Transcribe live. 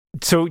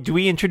So do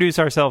we introduce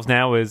ourselves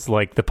now as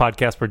like the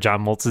podcast where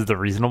John Moltz is the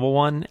reasonable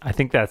one? I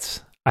think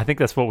that's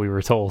what we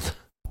were told.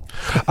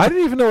 I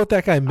didn't even know what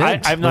that guy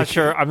meant. I'm not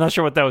sure. I'm not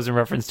sure what that was in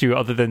reference to,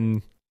 other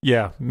than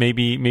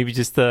maybe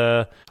just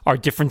our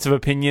difference of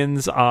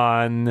opinions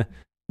on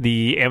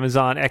the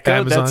Amazon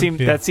Echo.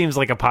 That seems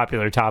like a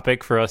popular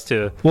topic for us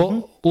to.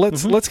 Well,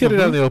 let's get it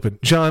out in the open.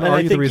 John,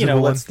 are you the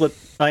reasonable one?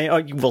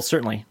 Well,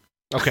 certainly.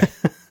 Okay.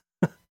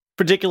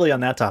 Particularly on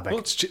that topic.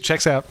 Well,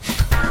 checks out.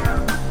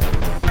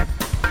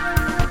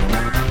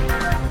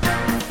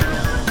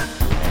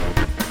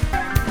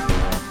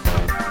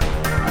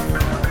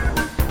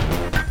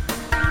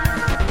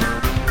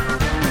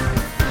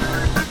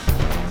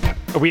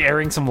 Are we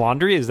airing some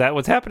laundry? Is that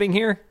what's happening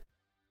here?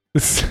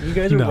 You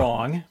guys are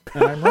wrong,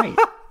 and I'm right.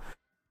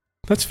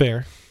 That's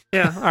fair.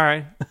 Yeah, all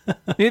right.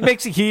 He's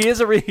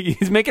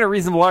making a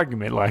reasonable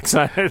argument, Lex.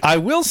 I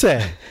will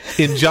say,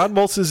 in John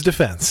Moltz's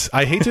defense,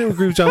 I hate to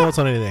agree with John Moltz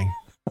on anything.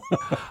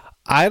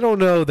 I don't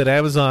know that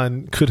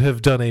Amazon could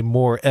have done a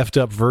more effed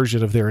up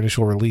version of their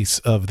initial release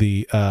of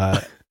the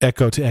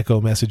Echo to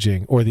Echo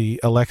messaging or the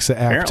Alexa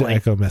app to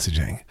Echo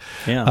messaging.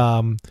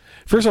 Yeah.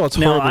 First of all, it's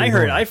horrible.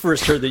 I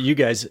first heard that you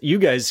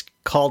guys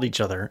called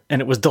each other,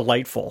 and it was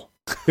delightful.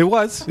 It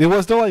was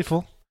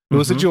delightful. It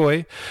was a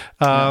joy.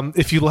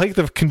 If you like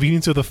the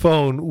convenience of the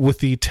phone with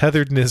the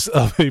tetheredness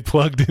of a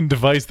plugged-in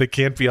device that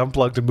can't be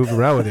unplugged and moved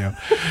around with you,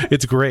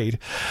 it's great.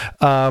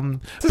 But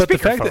the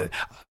fact that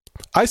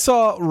I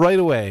saw right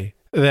away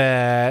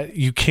that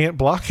you can't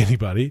block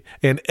anybody,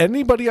 and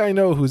anybody I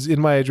know who's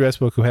in my address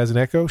book who has an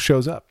Echo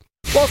shows up.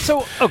 Well,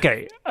 so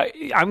okay,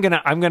 I'm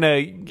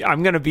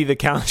gonna be the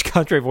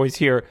contrary voice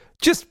here,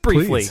 just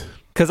briefly,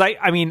 because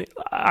I mean,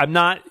 I'm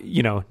not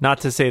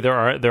not to say there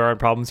aren't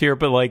problems here,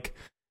 but like.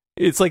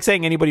 It's like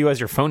saying anybody who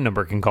has your phone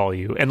number can call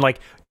you. And like,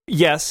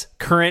 yes,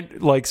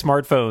 current like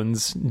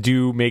smartphones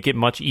do make it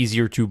much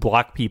easier to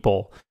block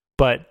people,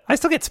 but I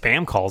still get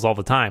spam calls all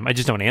the time. I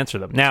just don't answer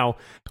them. Now,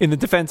 in the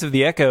defense of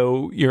the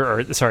Echo,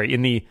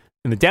 in the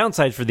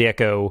downside for the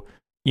Echo,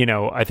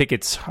 I think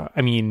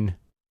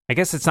I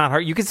guess it's not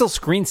hard. You can still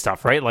screen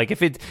stuff, right? Like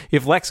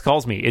if Lex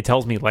calls me, it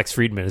tells me Lex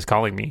Friedman is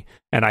calling me,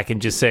 and I can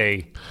just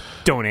say,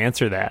 don't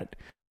answer that.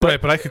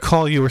 But I could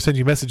call you or send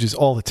you messages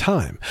all the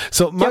time.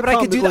 So I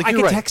could do that. I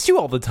could text you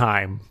all the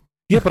time.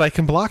 Yeah, but I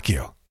can block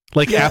you.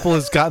 Apple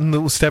has gotten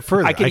a step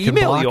further. I can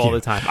email you all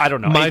the time. I don't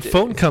know. My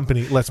phone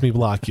company lets me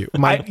block you.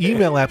 My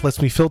email app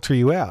lets me filter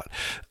you out.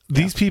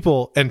 These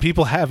people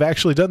have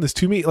actually done this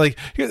to me. Like,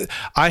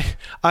 I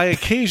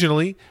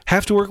occasionally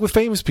have to work with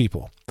famous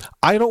people.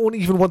 I don't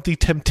even want the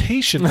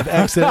temptation of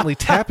accidentally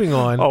tapping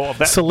on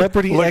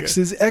Celebrity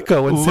X's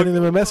Echo and sending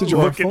them a message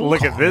or a phone Look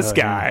call. at this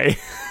guy.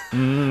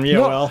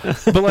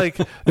 But like,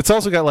 it's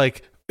also got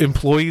like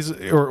employees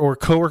or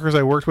coworkers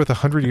I worked with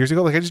 100 years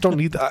ago. Like, I just don't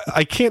need.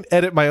 I can't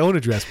edit my own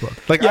address book.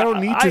 Like, I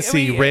don't need to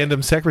see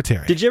random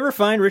secretary. Did you ever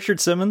find Richard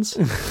Simmons?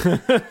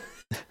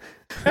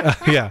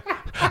 Yeah,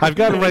 I've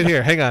got him right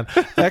here. Hang on.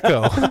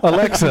 Echo,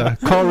 Alexa,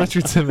 call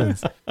Richard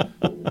Simmons.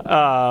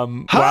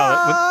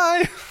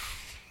 Hi.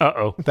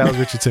 Uh-oh. That was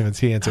Richard Simmons.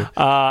 He answered.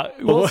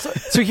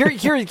 So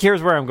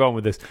here's where I'm going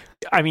with this.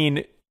 I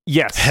mean,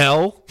 yes.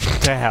 Hell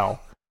to hell.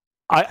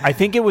 I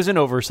think it was an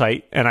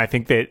oversight, and I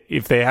think that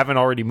if they haven't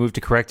already moved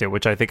to correct it,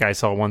 which I think I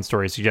saw one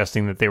story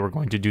suggesting that they were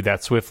going to do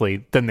that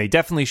swiftly, then they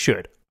definitely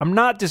should. I'm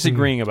not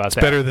disagreeing about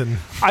that.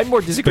 I'm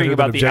more disagreeing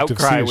about the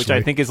outcry, which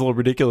I think is a little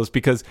ridiculous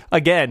because,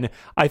 again,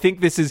 I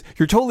think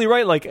you're totally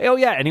right. Like, oh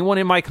yeah, anyone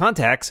in my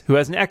contacts who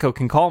has an Echo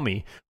can call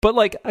me. But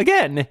like,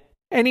 again,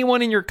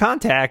 anyone in your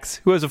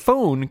contacts who has a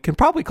phone can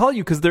probably call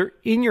you because they're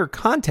in your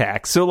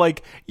contacts. So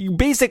like,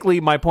 basically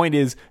my point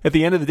is, at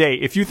the end of the day,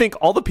 if you think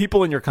all the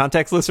people in your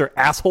contacts list are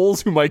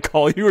assholes who might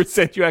call you or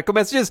send you Echo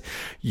messages,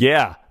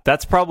 yeah,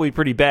 that's probably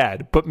pretty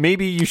bad. But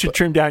maybe you should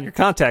trim down your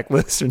contact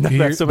list and not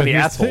have so many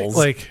assholes.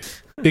 Like,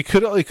 it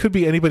could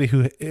be anybody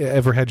who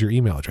ever had your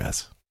email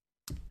address.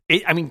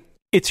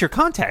 It's your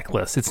contact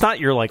list. It's not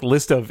your like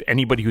list of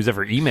anybody who's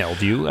ever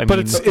emailed you.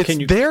 It's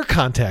their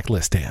contact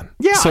list, Dan.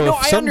 Yeah, so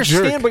I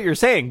understand what you're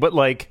saying, but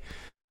like,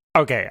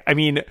 okay, I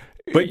mean,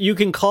 but you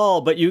can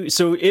call,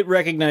 so it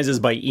recognizes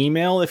by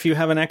email if you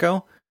have an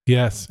Echo.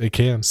 Yes, it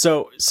can.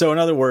 So in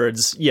other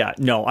words, yeah,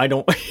 no, I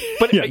don't.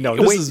 But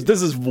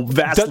this is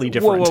vastly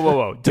different.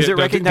 Whoa! Does it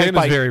recognize Dan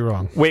by? Is very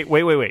wrong.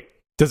 Wait.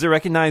 Does it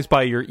recognize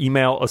by your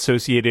email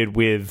associated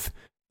with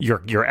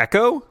your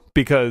Echo?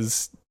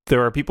 Because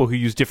there are people who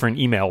use different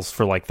emails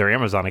for like their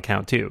Amazon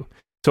account too.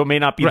 So it may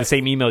not be the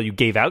same email you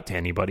gave out to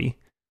anybody.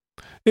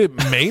 It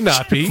may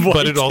not be,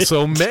 but it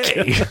also may.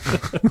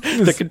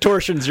 The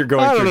contortions you're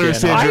going through. I don't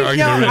understand your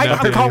argument right now.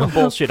 I'm calling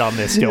bullshit on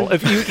this still.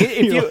 If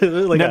you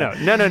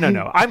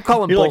no. I'm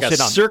calling bullshit like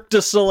a on Cirque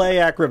du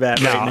Soleil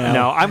acrobat right now.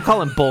 No, I'm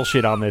calling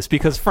bullshit on this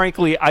because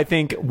frankly, I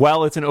think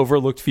while it's an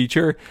overlooked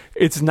feature,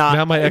 it's not.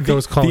 Now my Echo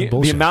is calling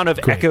bullshit. The amount of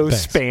Echo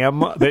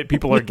spam that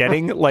people are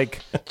getting, like,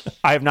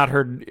 I have not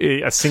heard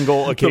a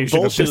single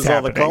occasion of this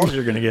happening. All the calls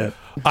you're going to get.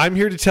 I'm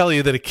here to tell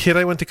you that a kid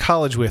I went to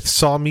college with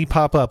saw me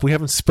pop up. We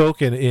haven't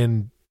spoken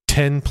in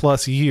 10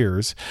 plus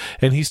years,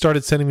 and he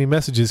started sending me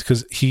messages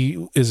because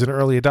he is an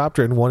early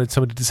adopter and wanted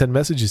somebody to send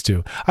messages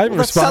to. I haven't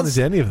responded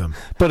to any of them,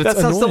 but that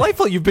sounds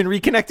delightful. You've been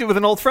reconnected with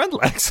an old friend,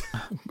 Lex.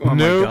 Oh my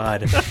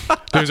God.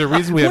 There's a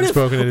reason we haven't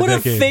spoken in a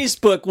decade. What if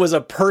Facebook was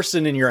a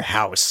person in your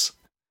house?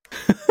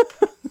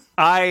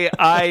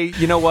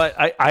 You know what?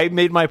 I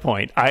made my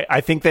point.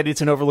 I think that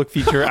it's an overlooked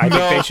feature. I think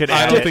they should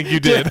add it. I don't think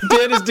you did.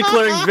 Dan is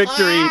declaring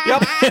victory.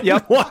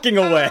 Yep. Walking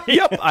away.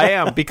 Yep, I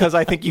am, because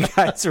I think you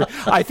guys are.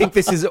 I think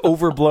this is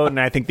overblown, and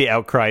I think the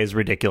outcry is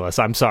ridiculous.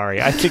 I'm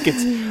sorry. I think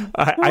it's.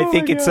 I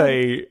think it's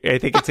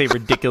a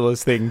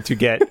ridiculous thing to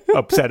get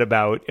upset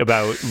about.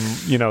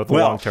 The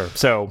long term.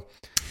 So.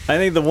 I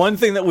think the one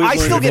thing that we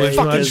still get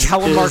fucking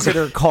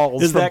telemarketer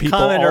calls is from that people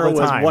commenter all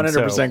the time, was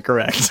 100%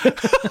 correct.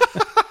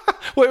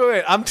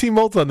 Wait. I'm Team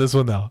Molt on this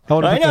one, though.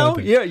 I know.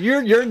 Yeah,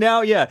 you're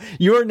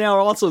now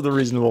also the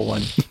reasonable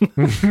one.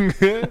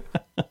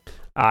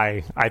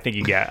 I think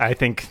you get. I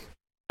think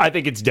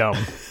it's dumb.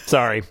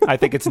 Sorry. I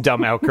think it's a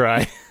dumb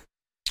outcry.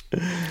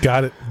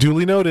 Got it.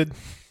 Duly noted.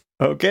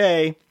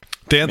 Okay.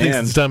 Dan thinks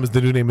it's dumb is the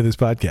new name of this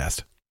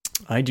podcast.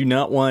 I do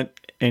not want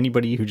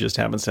anybody who just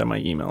happens to have my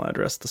email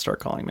address to start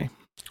calling me.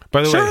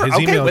 By the way, his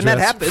email when address that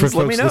happens, for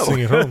let me folks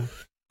listening at know. home.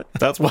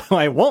 That's why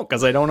I won't,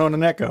 because I don't own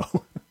an Echo.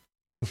 All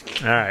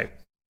right.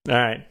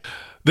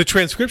 The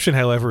transcription,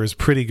 however, is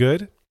pretty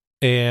good,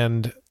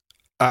 and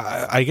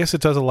I guess it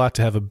does a lot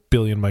to have a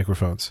billion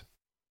microphones,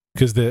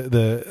 because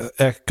the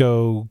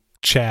Echo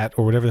Chat,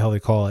 or whatever the hell they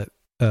call it,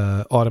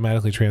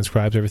 automatically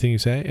transcribes everything you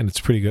say, and it's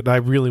pretty good. And I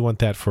really want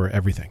that for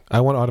everything.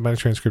 I want automatic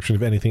transcription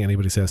of anything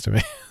anybody says to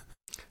me.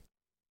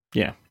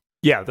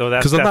 Yeah, though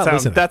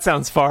that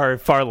sounds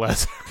far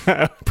less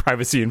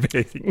privacy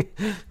invading.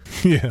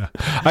 Yeah,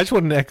 I just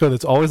want an Echo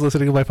that's always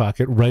listening in my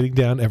pocket, writing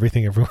down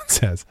everything everyone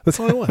says. That's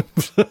all I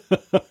want.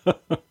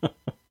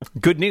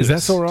 Good news. Is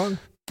that so wrong?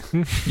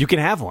 You can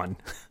have one.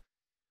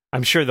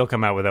 I'm sure they'll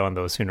come out with one of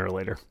those sooner or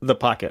later. The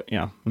Pocket,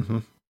 yeah. Mm-hmm.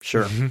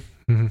 Sure.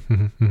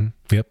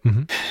 Yep.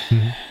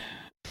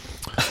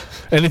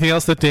 Anything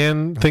else that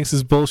Dan thinks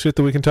is bullshit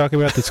that we can talk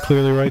about that's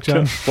clearly right,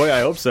 John? Boy,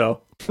 I hope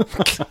so.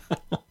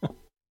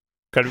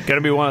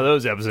 Gotta be one of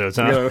those episodes,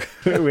 huh?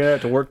 We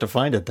have to work to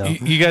find it, though.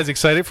 You guys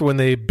excited for when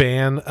they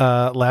ban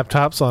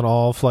laptops on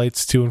all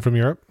flights to and from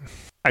Europe?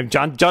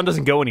 John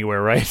doesn't go anywhere,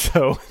 right?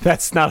 So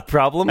that's not a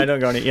problem. I don't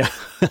go anywhere.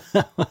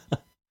 Yeah.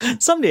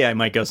 Someday I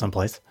might go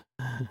someplace.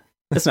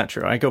 That's not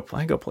true. I go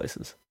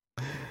places.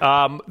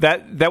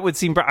 That would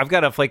seem. I've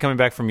got a flight coming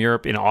back from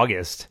Europe in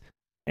August,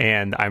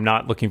 and I'm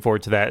not looking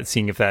forward to that.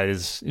 Seeing if that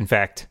is, in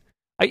fact,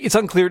 it's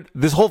unclear.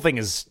 This whole thing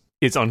is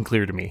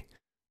unclear to me.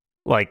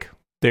 Like.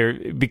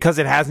 Because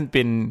it hasn't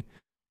been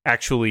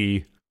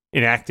actually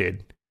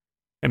enacted,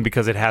 and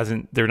because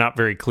they're not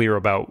very clear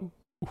about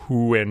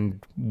who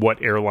and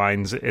what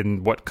airlines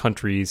and what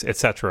countries,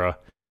 etc.,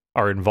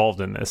 are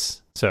involved in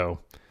this. So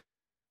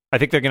I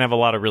think they're going to have a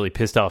lot of really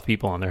pissed off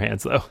people on their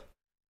hands, though.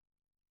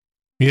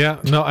 Yeah,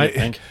 no, I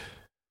think.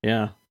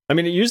 Yeah. I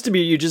mean, it used to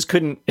be you just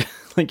couldn't,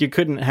 you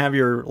couldn't have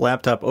your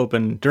laptop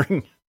open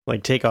during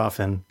takeoff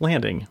and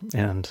landing,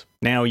 and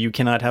now you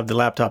cannot have the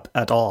laptop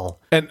at all.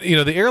 And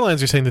the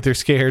airlines are saying that they're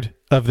scared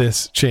of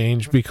this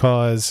change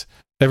because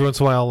every once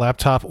in a while, a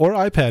laptop or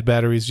iPad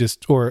batteries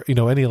or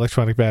any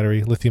electronic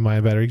battery,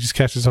 lithium-ion battery, just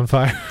catches on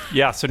fire.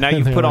 Yeah, so now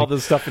you've put all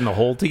this stuff in the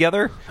hole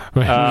together.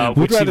 Right.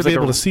 We'd rather be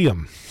able to see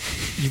them.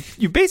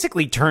 You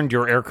basically turned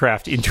your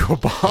aircraft into a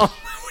bomb.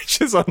 Which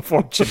is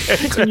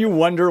unfortunate. And you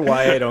wonder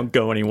why I don't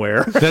go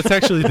anywhere. That's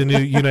actually the new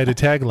United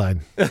tagline.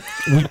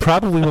 We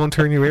probably won't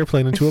turn your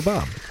airplane into a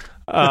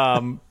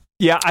bomb.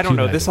 Yeah, I don't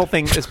know. This whole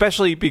thing,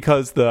 especially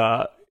because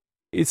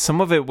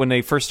some of it, when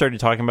they first started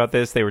talking about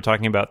this, they were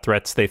talking about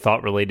threats they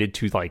thought related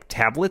to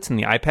tablets and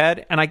the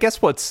iPad. And I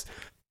guess what's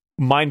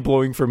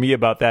mind-blowing for me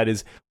about that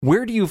is,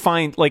 where do you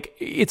find,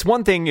 it's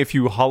one thing if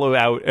you hollow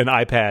out an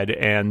iPad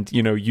and,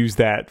 use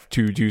that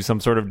to do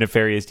some sort of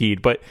nefarious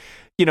deed, but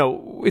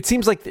it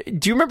seems like,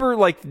 do you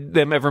remember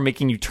them ever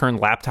making you turn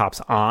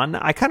laptops on?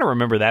 I kind of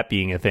remember that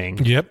being a thing.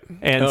 Yep.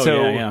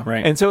 And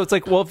right. And so it's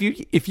like, well,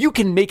 if you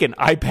can make an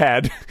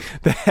iPad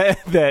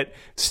that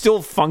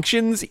still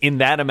functions in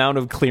that amount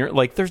of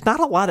clearance, there's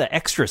not a lot of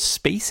extra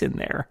space in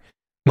there.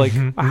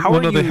 How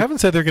are you? They haven't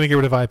said they're going to get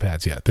rid of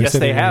iPads yet. Yes,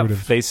 they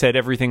have. They said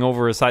everything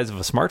over the size of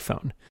a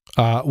smartphone.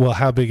 Well,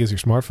 how big is your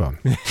smartphone?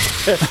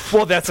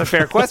 Well, that's a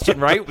fair question,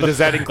 right? Does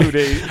that include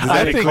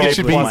I think it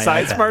should be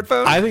one-size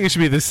smartphone? I think it should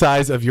be the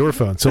size of your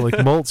phone. So,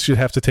 Moltz should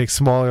have to take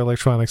smaller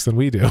electronics than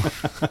we do.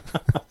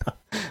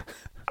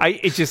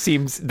 It just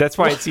seems, that's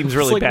why it seems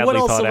really badly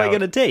thought out. What else am I going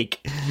to take?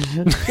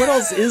 What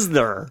else is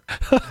there?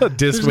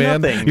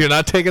 Discman. Nothing. You're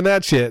not taking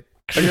that shit.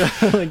 I'm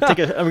going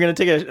to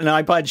take an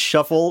iPod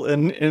Shuffle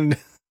in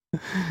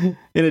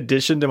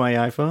addition to my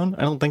iPhone?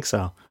 I don't think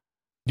so.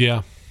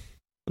 Yeah.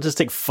 I'll just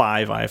take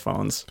 5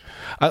 iPhones.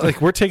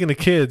 We're taking the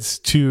kids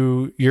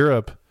to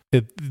Europe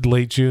in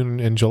late June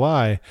and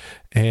July,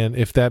 and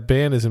if that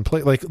ban is in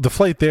place, the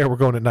flight there, we're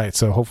going at night,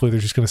 so hopefully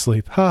they're just going to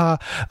sleep. On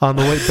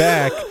the way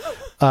back,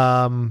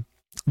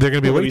 they're going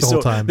to be awake the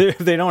whole time. If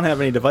they don't have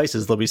any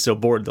devices, they'll be so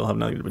bored they'll have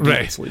nothing to do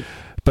but sleep.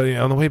 But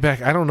on the way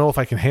back, I don't know if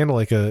I can handle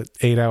like a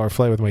 8-hour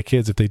flight with my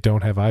kids if they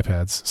don't have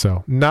iPads.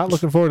 So not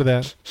looking forward to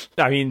that.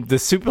 I mean, the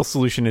simple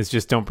solution is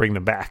just don't bring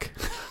them back.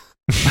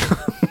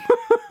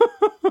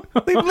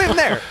 Leave them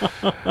there.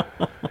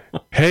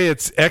 Hey,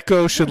 it's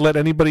Echo should let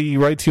anybody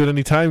write to you at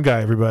any time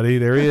guy, everybody.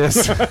 There he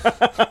is.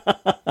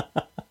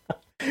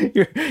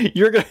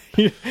 You're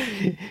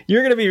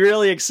gonna be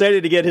really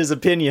excited to get his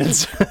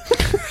opinions.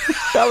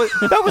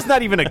 That was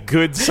not even a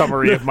good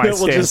summary of my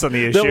stance on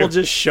the issue. That will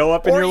just show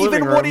up in your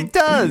living room. Or even what it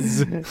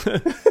does.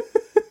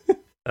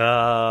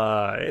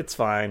 It's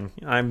fine.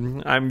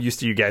 I'm used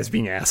to you guys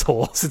being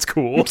assholes. It's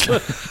cool.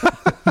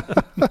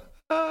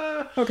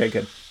 Okay,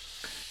 good.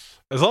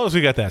 As long as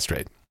we got that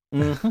straight.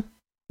 Mm-hmm.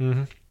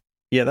 Mm-hmm.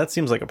 Yeah, that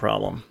seems like a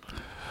problem.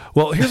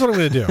 Well, here's what I'm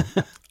going to do.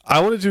 I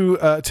wanted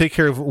to take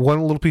care of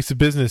one little piece of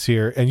business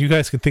here, and you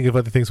guys can think of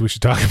other things we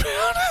should talk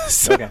about.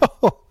 So, okay.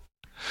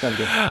 Sounds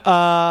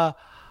good.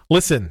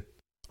 Listen,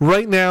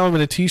 right now I'm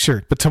in a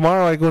t-shirt, but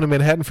tomorrow I go to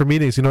Manhattan for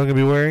meetings. You know what I'm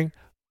going to be wearing?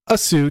 A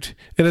suit,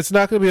 and it's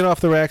not going to be an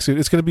off-the-rack suit.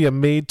 It's going to be a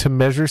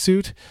made-to-measure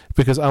suit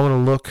because I want to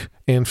look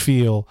and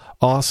feel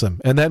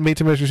awesome. And that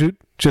made-to-measure suit,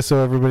 just so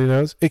everybody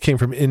knows, it came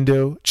from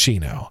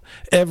Indochino.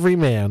 Every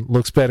man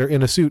looks better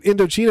in a suit.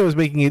 Indochino is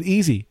making it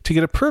easy to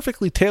get a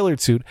perfectly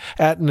tailored suit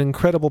at an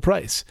incredible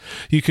price.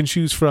 You can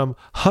choose from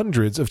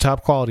hundreds of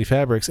top-quality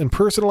fabrics and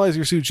personalize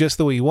your suit just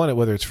the way you want it,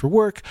 whether it's for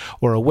work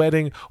or a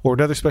wedding or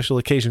another special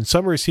occasion.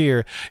 Summer is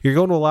here. You're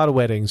going to a lot of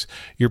weddings.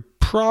 You're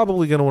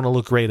probably going to want to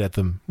look great at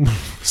them.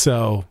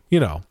 So,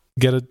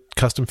 get a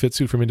custom fit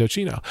suit from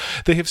Indochino.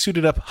 They have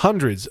suited up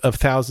hundreds of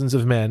thousands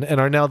of men and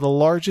are now the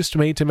largest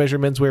made-to-measure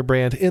menswear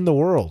brand in the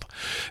world.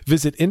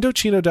 Visit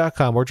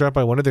Indochino.com or drop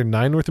by one of their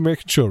 9 North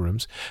American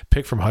showrooms.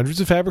 Pick from hundreds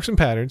of fabrics and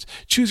patterns.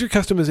 Choose your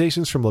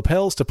customizations from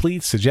lapels to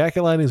pleats to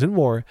jacket linings and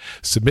more.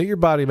 Submit your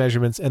body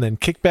measurements and then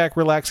kick back,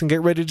 relax, and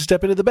get ready to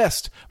step into the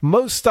best,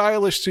 most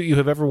stylish suit you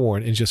have ever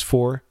worn in just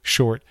 4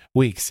 short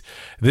weeks.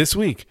 This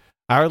week,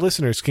 our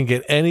listeners can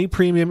get any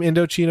premium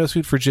Indochino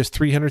suit for just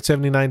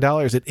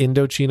 $379 at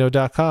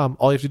Indochino.com.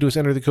 All you have to do is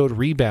enter the code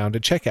REBOUND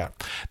at checkout.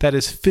 That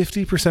is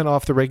 50%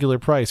 off the regular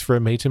price for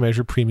a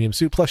made-to-measure premium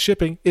suit, plus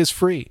shipping is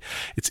free.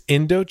 It's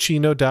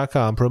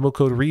Indochino.com, promo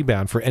code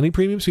REBOUND for any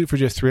premium suit for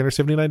just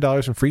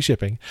 $379 and free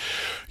shipping.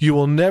 You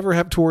will never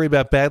have to worry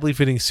about badly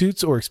fitting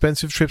suits or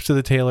expensive trips to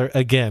the tailor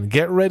again.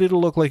 Get ready to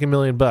look like $1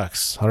 million.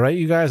 All right,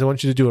 you guys? I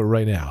want you to do it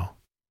right now.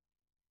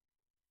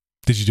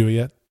 Did you do it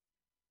yet?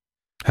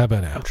 How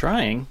about now? I'm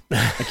trying.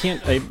 I can't.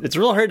 It's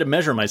real hard to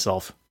measure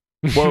myself.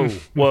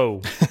 Whoa.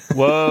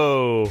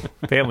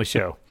 Family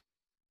show.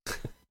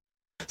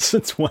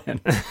 Since when?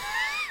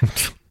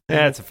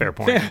 That's a fair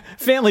point.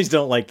 Families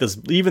don't like this,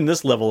 even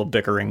this level of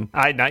bickering.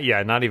 Not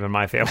even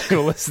my family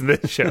will listen to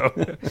this show.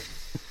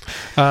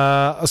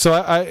 So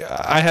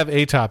I have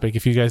a topic.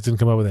 If you guys didn't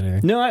come up with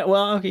anything,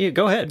 okay,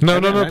 go ahead.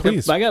 No,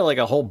 please. I got like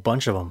a whole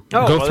bunch of them.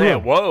 Go through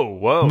them.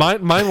 Whoa.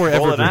 Mine were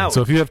evergreen. So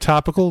if you have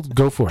topical,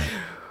 go for it.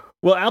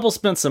 Well, Apple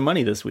spent some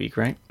money this week,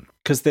 right?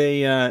 Because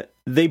they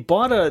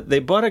bought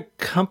a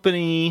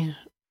company,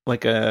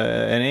 like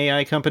an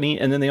AI company,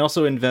 and then they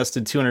also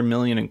invested $200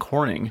 million in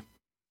Corning.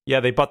 Yeah,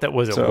 they bought that.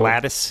 Was it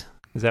Lattice?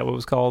 Is that what it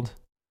was called?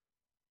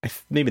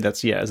 Maybe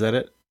that's Is that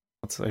it?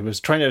 I was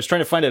trying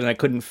to find it, and I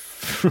couldn't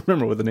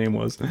remember what the name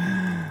was.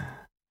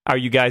 Are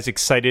you guys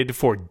excited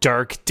for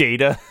Dark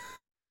Data?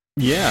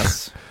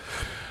 Yes.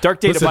 Dark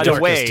Data, by the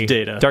way.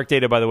 Data. Dark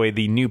Data, by the way,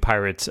 the new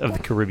Pirates of the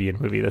Caribbean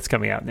movie that's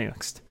coming out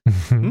next.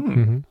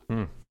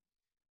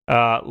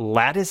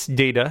 Lattice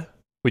Data,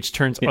 which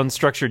turns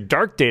unstructured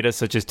dark data,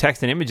 such as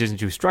text and images,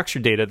 into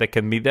structured data that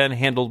can be then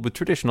handled with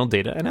traditional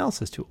data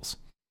analysis tools.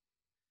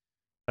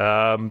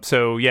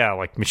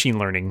 Like machine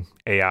learning,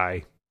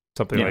 AI,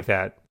 something like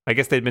that. I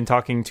guess they'd been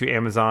talking to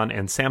Amazon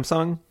and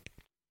Samsung,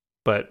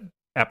 but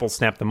Apple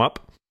snapped them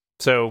up.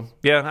 So,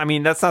 yeah, I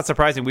mean, that's not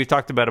surprising. We've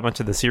talked about a bunch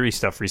of the Siri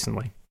stuff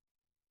recently.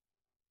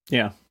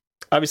 Yeah.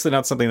 Obviously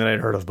not something that I'd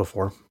heard of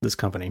before, this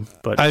company.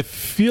 But I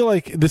feel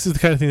like this is the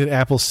kind of thing that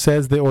Apple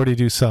says they already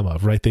do some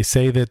of, right? They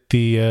say that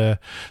the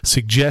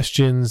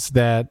suggestions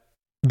that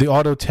the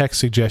auto text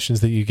suggestions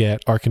that you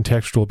get are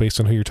contextual based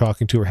on who you're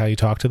talking to or how you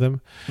talk to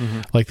them.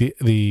 Mm-hmm. Like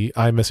the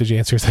iMessage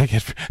answers I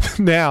get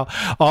now.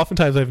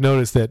 Oftentimes I've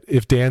noticed that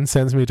if Dan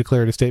sends me a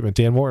declarative statement,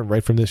 Dan Morin,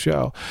 right from this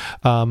show,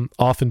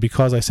 often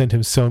because I send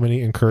him so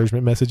many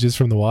encouragement messages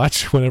from the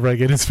watch, whenever I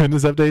get his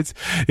fitness updates,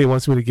 it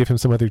wants me to give him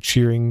some other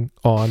cheering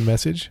on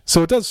message.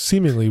 So it does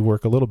seemingly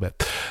work a little bit.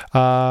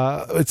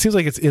 It seems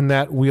like it's in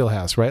that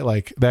wheelhouse, right?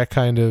 Like that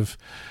kind of,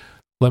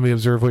 let me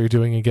observe what you're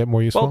doing and get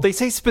more useful. Well, they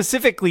say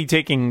specifically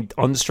taking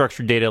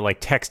unstructured data like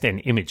text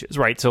and images,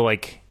 right? So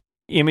like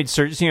image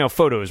search,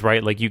 photos,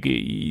 right? Like you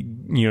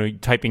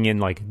typing in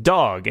like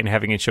dog and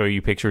having it show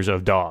you pictures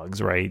of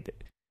dogs, right?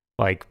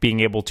 Like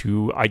being able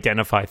to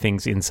identify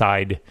things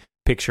inside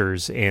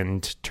pictures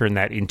and turn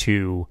that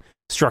into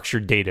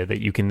structured data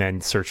that you can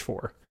then search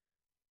for.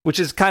 Which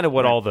is kind of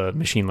what all the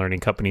machine learning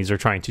companies are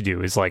trying to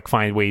do, is like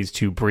find ways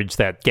to bridge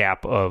that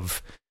gap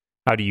of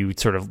how do you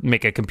sort of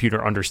make a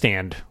computer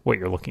understand what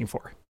you're looking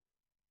for?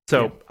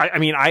 So, I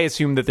mean, I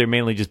assume that they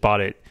mainly just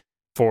bought it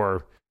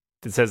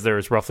it says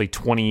there's roughly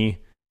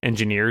 20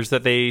 engineers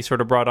that they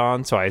sort of brought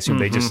on. So I assume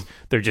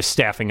they're just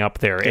staffing up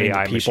their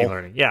AI machine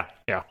learning. Yeah.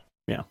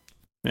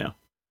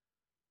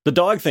 The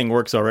dog thing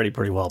works already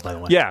pretty well, by the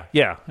way.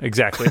 Yeah,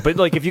 exactly. But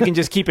like, if you can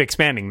just keep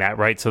expanding that,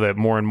 right, so that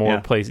more and more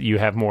places you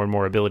have more and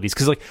more abilities.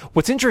 Because like,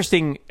 what's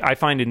interesting I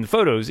find in the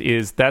photos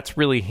is that's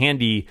really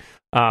handy.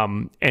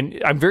 And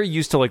I'm very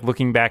used to like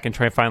looking back and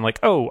trying to find like,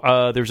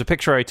 there's a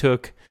picture I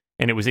took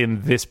and it was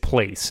in this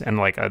place and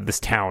like this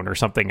town or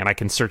something, and I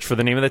can search for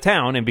the name of the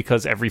town. And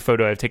because every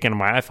photo I've taken on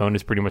my iPhone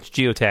is pretty much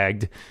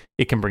geotagged,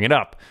 it can bring it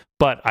up.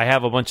 But I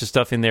have a bunch of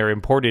stuff in there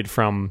imported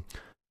from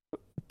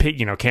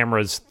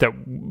cameras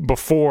that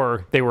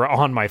before they were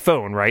on my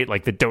phone, right?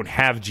 Like that don't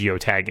have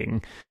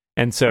geotagging.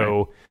 And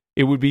so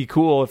it would be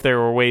cool if there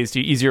were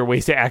easier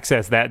ways to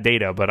access that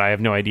data, but I have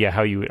no idea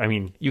how you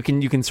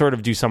can sort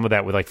of do some of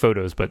that with like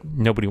photos, but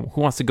nobody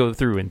who wants to go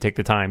through and take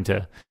the time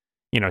to,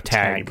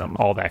 tag them,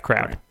 all that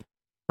crap.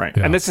 Right.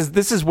 Yeah. And this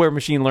is where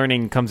machine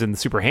learning comes in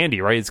super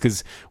handy, right? It's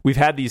because we've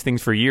had these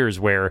things for years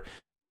where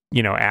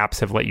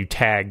apps have let you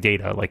tag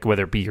data, like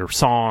whether it be your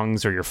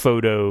songs or your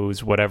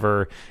photos,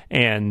 whatever,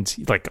 and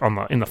like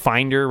in the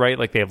Finder, right?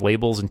 Like they have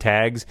labels and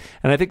tags.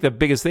 And I think the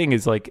biggest thing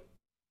is like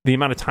the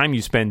amount of time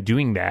you spend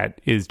doing that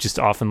is just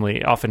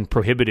often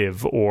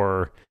prohibitive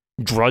or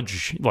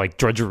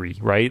drudgery,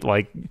 right?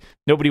 Like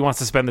nobody wants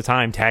to spend the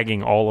time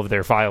tagging all of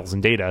their files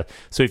and data.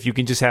 So if you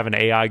can just have an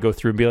AI go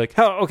through and be like,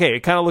 oh, okay,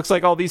 it kind of looks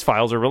like all these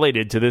files are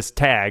related to this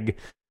tag.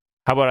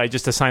 How about I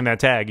just assign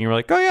that tag? And you're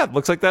like, oh yeah,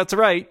 looks like that's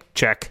right.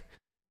 Check.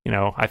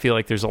 I feel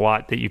like there's a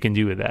lot that you can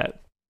do with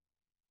that.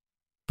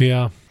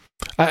 Yeah.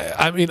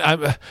 I mean,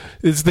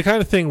 it's the kind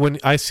of thing when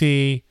I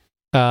see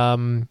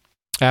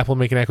Apple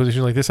make an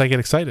acquisition like this, I get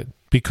excited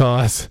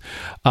because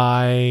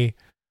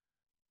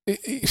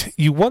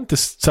you want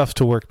this stuff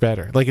to work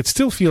better. Like it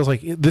still feels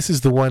like this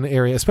is the one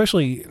area,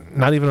 especially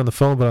not even on the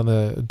phone, but on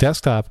the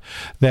desktop,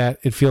 that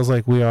it feels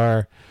like we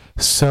are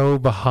so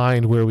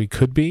behind where we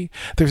could be.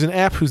 There's an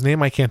app whose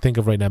name I can't think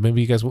of right now.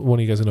 Maybe one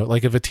of you guys know,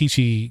 like a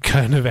Vitici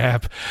kind of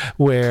app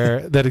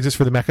that exists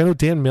for the Mac. I know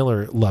Dan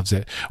Miller loves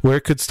it, where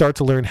it could start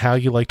to learn how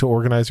you like to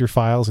organize your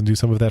files and do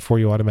some of that for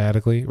you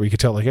automatically. Or you could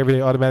tell like every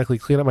day automatically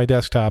clean up my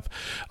desktop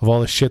of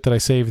all the shit that I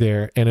save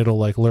there, and it'll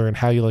like learn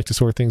how you like to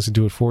sort things and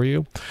do it for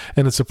you.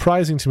 And it's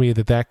surprising to me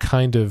that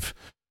kind of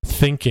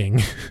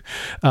thinking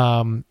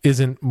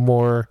isn't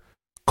more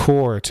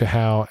core to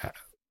how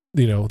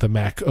the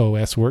Mac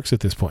OS works at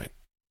this point.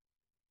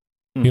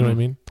 You know what I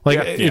mean? Like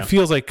it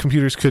feels like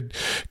computers could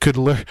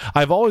learn.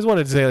 I've always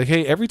wanted to say like,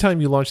 hey, every time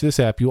you launch this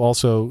app, you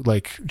also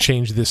like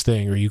change this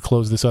thing or you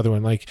close this other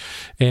one, like,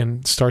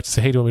 and start to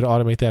say, hey, do you want me to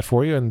automate that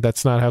for you? And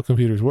that's not how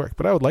computers work,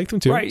 but I would like them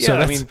to. Right?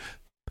 Yeah. So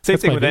same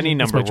thing with any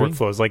number of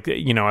workflows. Like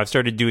I've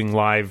started doing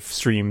live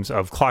streams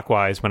of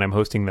Clockwise when I'm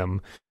hosting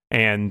them,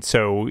 and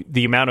so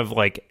the amount of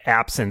like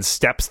apps and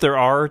steps there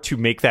are to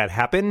make that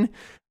happen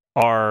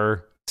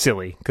are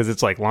silly, because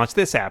it's like, launch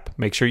this app,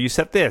 make sure you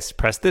set this,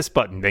 press this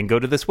button, then go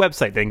to this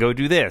website, then go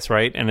do this,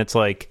 right? And it's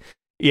like,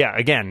 yeah,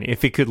 again,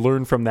 if it could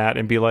learn from that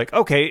and be like,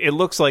 okay, it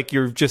looks like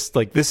you're just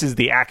like, this is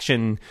the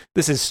action,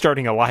 this is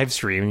starting a live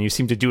stream, and you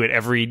seem to do it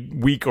every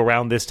week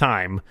around this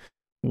time.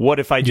 What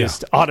if I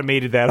just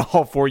automated that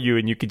all for you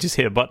and you could just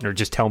hit a button or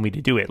just tell me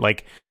to do it?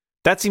 Like,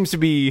 that seems to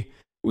be,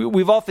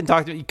 we've often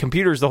talked about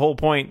computers, the whole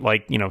point,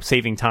 like,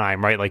 saving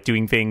time, right? Like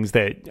doing things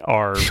that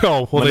are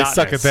monotonous. They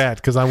suck at that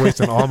because I'm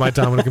wasting all my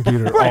time on a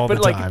computer all the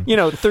time. But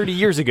like, 30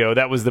 years ago,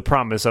 that was the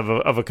promise of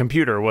a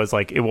computer, was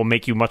like, it will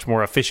make you much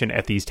more efficient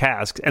at these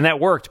tasks. And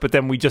that worked, but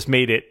then we just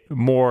made it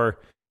more,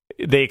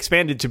 they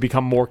expanded to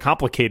become more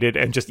complicated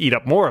and just eat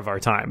up more of our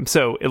time.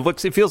 So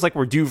it feels like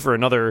we're due for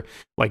another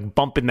like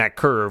bump in that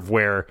curve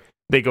where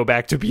they go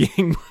back to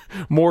being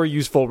more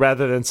useful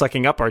rather than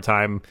sucking up our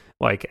time,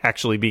 like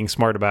actually being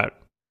smart about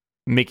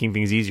making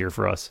things easier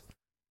for us.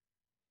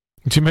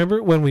 Do you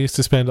remember when we used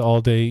to spend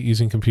all day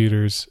using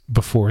computers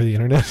before the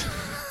internet?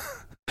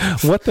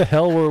 What the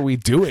hell were we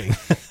doing?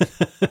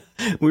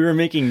 We were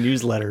making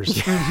newsletters.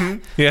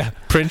 Mm-hmm. Yeah,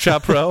 Print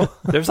Shop Pro.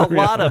 There's a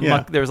lot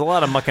of there's a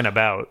lot of mucking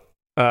about.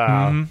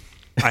 I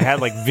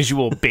had like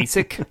Visual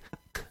Basic.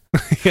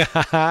 Yeah.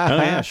 Oh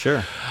yeah,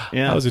 sure.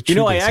 Yeah. I was a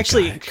true I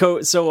actually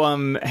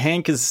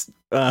Hank is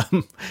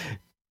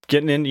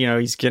getting in,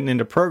 he's getting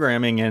into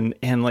programming,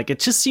 and like it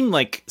just seemed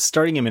like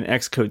starting him in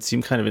Xcode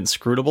seemed kind of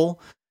inscrutable.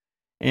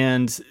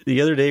 And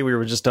the other day we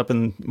were just up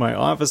in my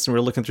office and we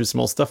were looking through some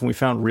old stuff and we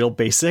found Real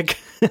Basic.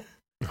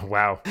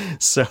 Wow.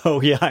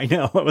 So yeah, I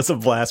know, it was a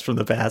blast from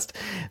the past.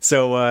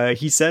 So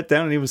he sat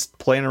down and he was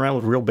playing around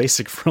with Real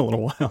Basic for a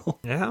little while.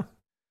 Yeah.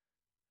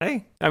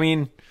 Hey, I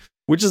mean,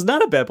 which is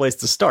not a bad place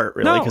to start,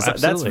 really,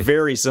 because that's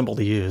very simple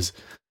to use.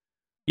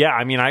 Yeah,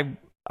 I mean,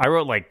 I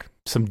wrote like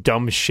some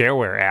dumb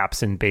shareware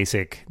apps in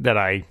Basic that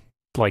I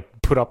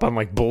like put up on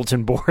like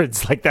bulletin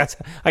boards. Like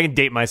I can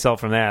date myself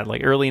from that,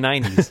 like early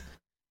 90s.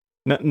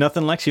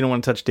 Nothing, Lex? You don't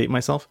want to touch Date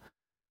Myself?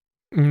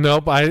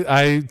 Nope.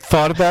 I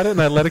thought about it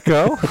and I let it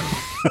go.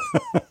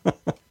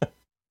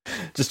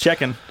 Just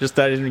checking. Just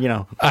that, you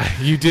know.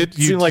 You did.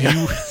 You Seemed like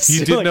you,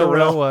 you did like know a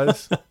where I real-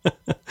 was.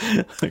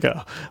 like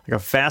a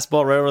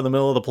fastball right over the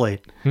middle of the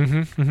plate.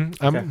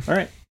 Mm-hmm. Okay. All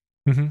right.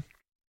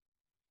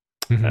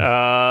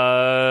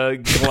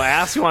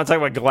 Glass. You want to talk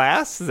about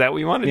glass? Is that what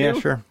you want to Yeah, do?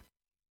 sure.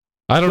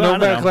 I don't know I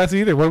don't about know. glass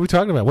either. What are we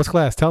talking about? What's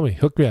glass? Tell me.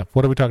 Hook me up.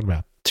 What are we talking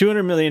about?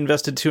 200 million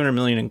invested. 200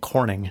 million in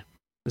Corning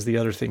is the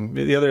other thing.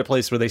 The other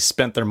place where they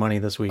spent their money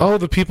this week. Oh,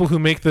 the people who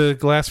make the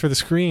glass for the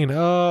screen.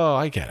 Oh,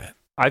 I get it.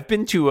 I've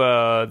been to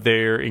I've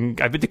been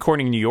to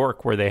Corning, New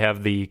York, where they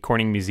have the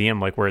Corning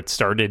Museum, like where it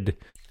started.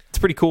 It's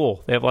pretty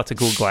cool. They have lots of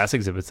cool glass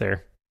exhibits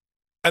there.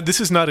 This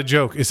is not a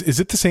joke. Is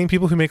it the same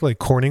people who make like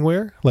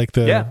Corningware? Like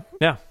the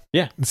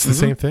Yeah. It's the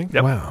same thing.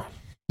 Yep. Wow,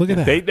 look at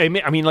that.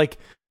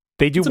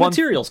 They do It's a one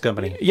materials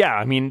company. Yeah,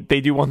 I mean,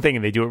 they do one thing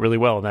and they do it really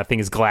well, and that thing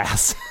is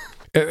glass.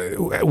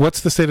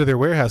 What's the state of their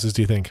warehouses?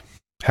 Do you think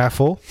half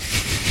full?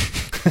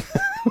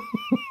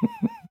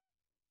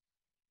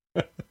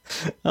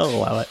 I'll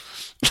allow it.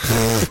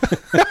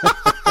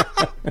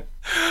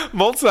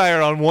 Moltz and I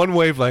are on one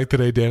wavelength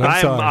today, Dan.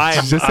 I'm sorry.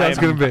 It's just how it's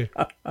going to be.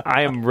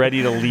 I am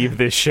ready to leave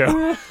this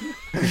show.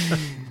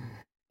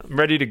 I'm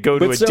ready to go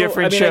to a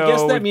different I show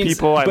guess that with means,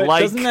 people I but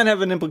like. Doesn't that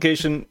have an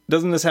implication?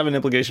 Doesn't this have an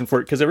implication for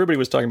it? Because everybody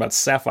was talking about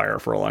Sapphire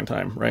for a long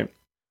time, right?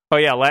 Oh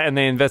yeah, and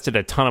they invested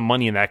a ton of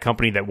money in that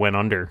company that went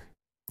under.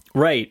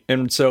 Right,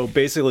 and so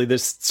basically,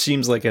 this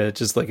seems like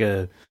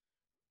they're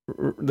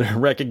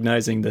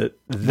recognizing that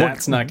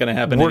that's not going to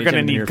happen. We're going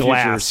to need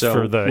glass future, so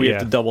for the. we have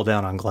to double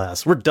down on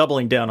glass. We're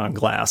doubling down on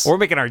glass. We're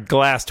making our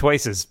glass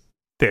twice as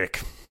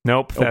thick.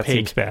 Nope, that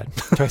Opaque. seems bad.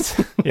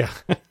 Yeah,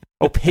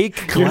 opaque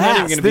glass. You're not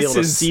even going to be able to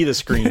This is- see the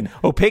screen.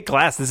 Opaque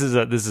glass. This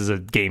is a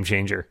game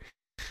changer.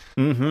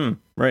 Mm-hmm.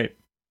 Right.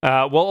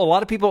 Well, a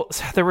lot of people.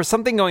 There was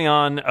something going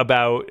on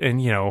about,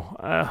 and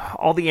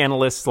all the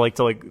analysts like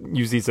to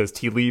use these as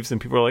tea leaves,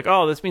 and people are like,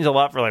 "Oh, this means a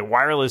lot for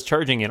wireless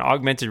charging and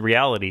augmented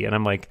reality." And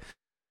I'm like,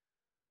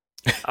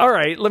 "All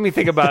right, let me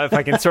think about if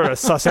I can sort of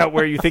suss out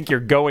where you think you're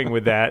going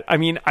with that." I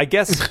mean, I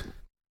guess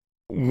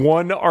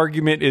one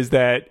argument is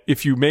that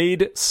if you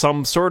made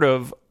some sort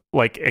of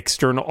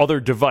external other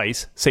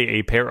device, say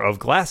a pair of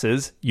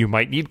glasses, you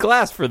might need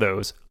glass for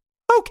those.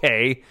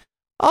 Okay.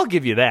 I'll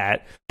give you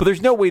that, but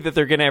there's no way that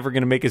they're ever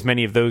going to make as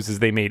many of those as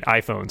they made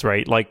iPhones,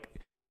 right? Like,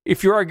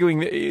 if you're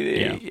arguing,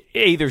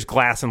 there's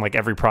glass in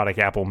every product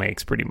Apple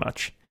makes, pretty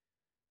much.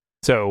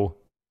 So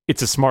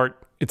it's a smart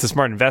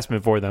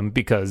investment for them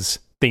because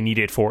they need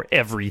it for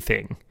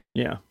everything.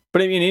 Yeah,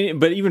 but I mean,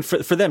 but even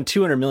for them,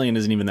 200 million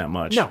isn't even that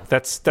much. No,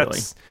 that's really.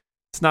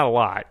 It's not a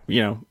lot.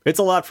 It's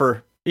a lot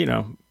for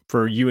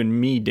you and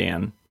me,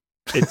 Dan.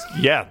 It's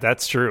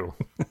that's true.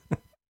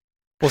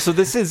 Well, so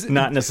this is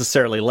Not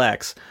necessarily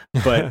Lex,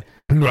 but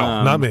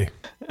Well, not me.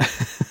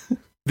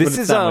 this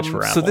is not much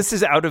for so Apple. this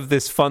is out of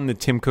this fund that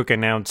Tim Cook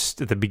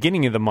announced at the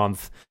beginning of the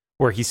month,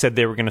 where he said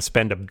they were going to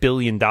spend $1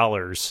 billion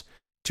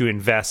to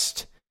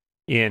invest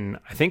in,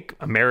 I think,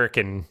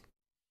 American,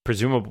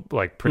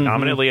 presumably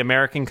predominantly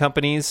American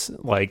companies.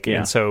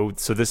 And so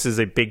this is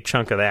a big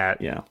chunk of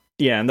that. yeah,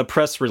 and the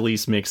press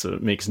release makes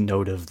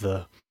note of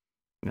the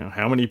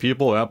how many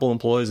people Apple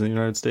employs in the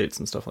United States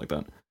and stuff like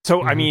that.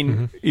 So I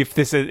mean, if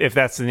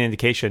that's an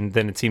indication,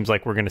 then it seems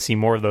like we're going to see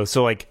more of those.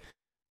 So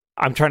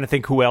I'm trying to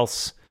think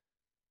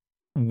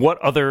what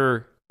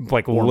other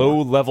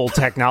low level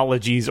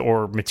technologies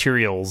or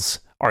materials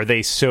are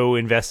they so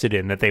invested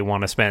in that they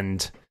want to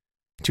spend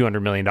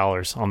 $200 million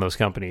on those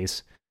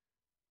companies?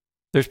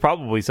 There's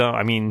probably some.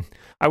 I mean,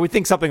 I would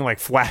think something like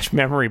flash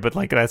memory, but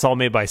that's all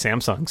made by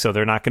Samsung, so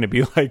they're not going to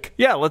be let's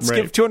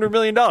give $200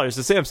 million to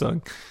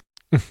Samsung.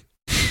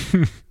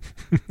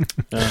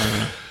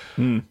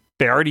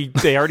 They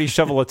already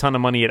shovel a ton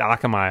of money at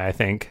Akamai, I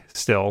think,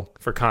 still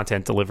for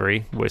content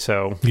delivery.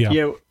 So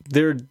Yeah.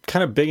 They're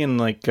kind of big in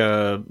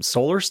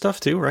solar stuff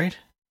too, right?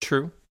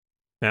 true.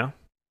 Yeah.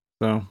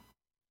 So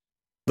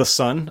the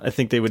sun, I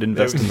think they would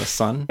invest in the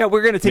sun. Yeah,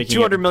 we're going to take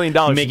Making $200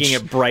 million, making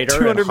it brighter,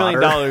 $200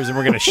 million, hotter. and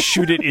we're going to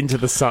shoot it into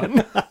the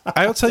sun.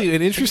 I'll tell you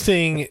an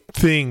interesting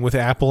thing with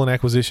Apple and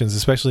acquisitions,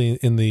 especially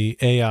in the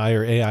AI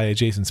or AI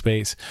adjacent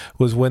space,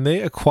 was when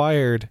they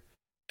acquired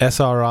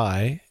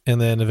SRI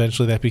and then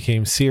eventually that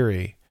became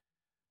Siri.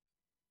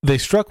 They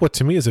struck what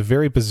to me is a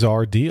very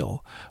bizarre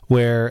deal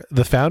where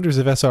the founders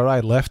of SRI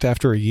left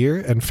after a year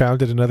and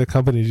founded another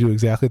company to do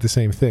exactly the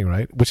same thing,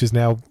 right? Which is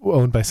now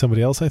owned by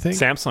somebody else, I think.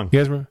 Samsung. You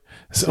guys remember?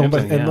 It's owned by,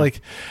 and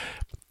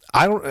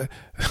I don't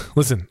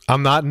listen.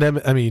 I'm not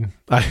an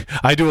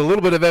I do a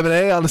little bit of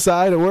M&A on the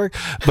side at work,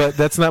 but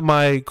that's not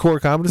my core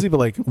competency.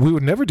 But we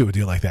would never do a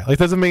deal like that. It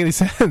doesn't make any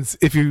sense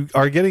if you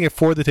are getting it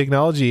for the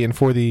technology and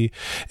for the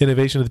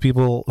innovation of the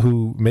people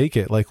who make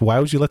it. Why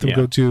would you let them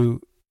go to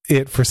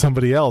it for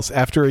somebody else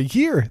after a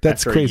year?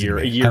 That's After crazy.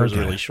 A year is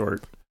really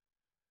short.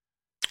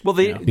 Well,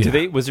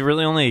 was it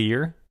really only a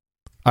year?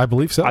 I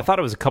believe so. I thought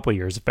it was a couple of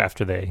years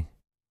after they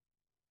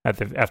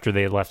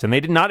left,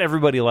 and not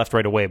everybody left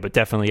right away, but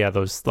definitely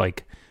those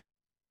But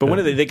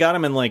when did they got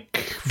him in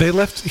they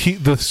left.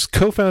 The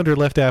co-founder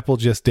left Apple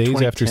just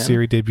days after 2010?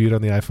 Siri debuted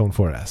on the iPhone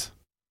 4S.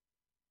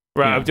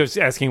 Right, Yeah. I'm just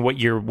asking what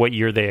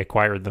year they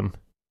acquired them.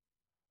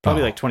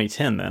 Probably like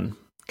 2010 then,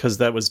 because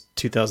that was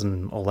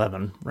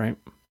 2011, right?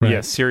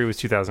 Yeah, Siri was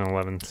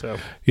 2011. So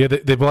yeah,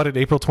 they bought it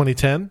April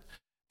 2010.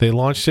 They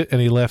launched it,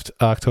 and he left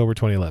October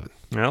 2011.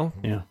 Well,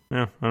 yeah,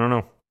 I don't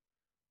know.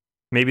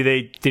 Maybe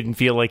they didn't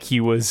feel like he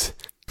was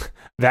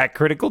that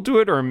critical to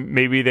it, or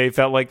maybe they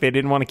felt like they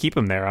didn't want to keep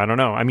him there. I don't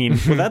know. I mean,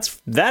 well,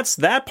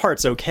 that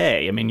part's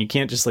okay. I mean, you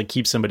can't just like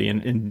keep somebody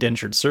in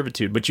indentured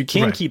servitude, but you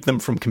can keep them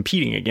from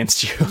competing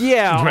against you.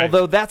 Yeah,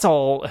 although that's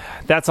all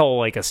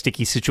like a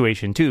sticky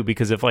situation too,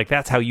 because if like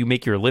that's how you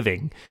make your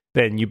living,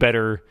 then you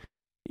better,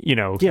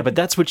 Yeah, but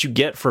that's what you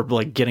get for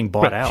like getting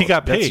bought out. He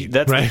got paid.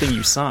 That's the thing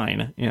you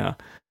sign. Yeah.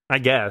 I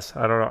guess.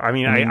 I don't know. I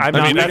mean,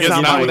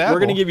 we're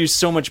going to give you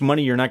so much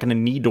money you're not going to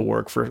need to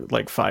work for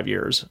like 5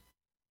 years.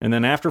 And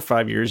then after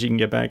 5 years, you can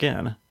get back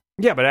in.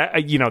 Yeah, but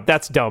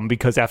that's dumb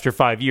because after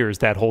 5 years,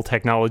 that whole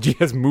technology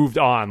has moved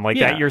on. Like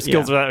that, your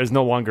skills is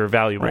no longer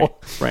valuable.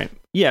 Right.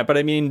 Yeah, but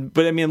I mean,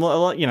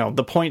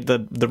 the point,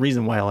 the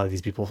reason why a lot of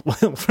these people,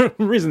 the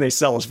reason they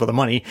sell is for the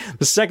money.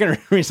 The second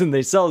reason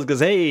they sell is because,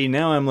 hey,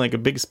 now I'm like a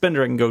big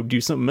spender. I can go do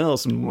something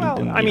else. And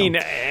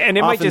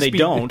it might just be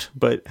don't.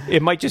 But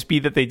it might just be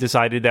that they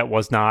decided that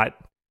was not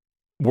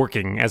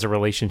working as a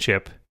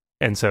relationship,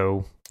 and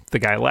so the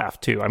guy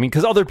left too. I mean,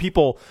 because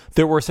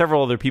there were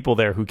several other people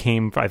there who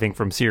came, I think,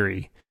 from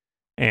Siri,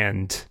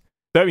 and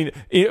I mean,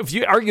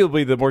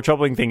 arguably the more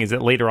troubling thing is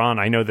that later on,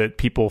 I know that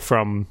people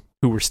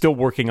who were still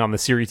working on the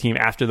Siri team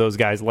after those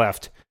guys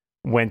left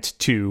went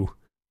to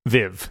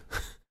Viv,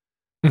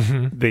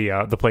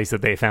 the place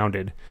that they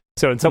founded.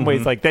 So in some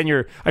ways, like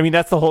then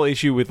that's the whole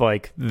issue with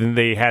like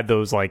they had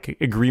those like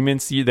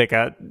agreements that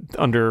got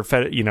under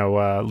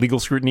legal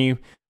scrutiny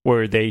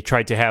where they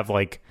tried to have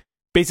like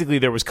basically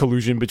there was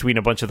collusion between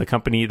a bunch of the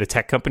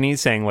tech companies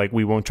saying like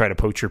we won't try to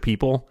poach your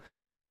people.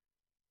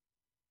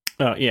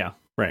 Yeah,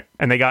 right.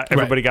 And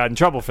everybody got in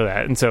trouble for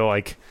that. And so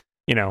like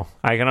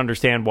I can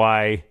understand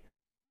why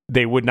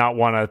they would not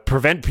want to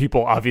prevent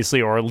people,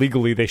 obviously, or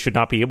legally they should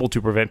not be able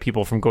to prevent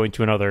people from going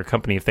to another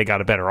company if they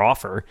got a better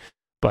offer.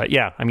 But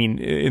yeah, I mean,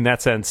 in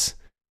that sense,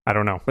 I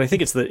don't know. But I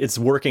think it's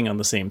working on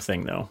the same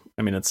thing, though.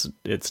 I mean,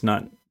 it's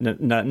not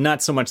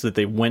so much that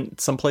they went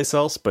someplace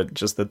else, but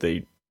just that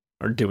they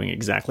are doing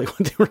exactly what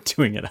they were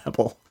doing at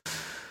Apple.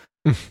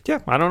 Yeah,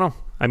 I don't know.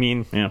 I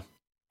mean, yeah,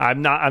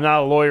 I'm not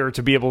a lawyer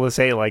to be able to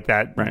say like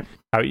that. Right?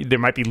 There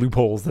might be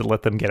loopholes that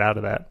let them get out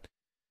of that.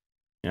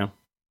 Yeah.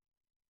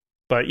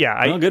 But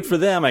yeah, good for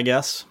them, I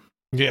guess.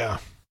 Yeah.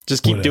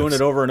 Just keep doing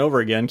it over and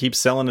over again. Keep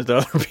selling it to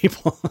other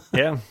people.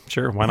 Yeah,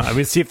 sure. Why not? I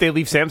mean, see if they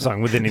leave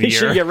Samsung within a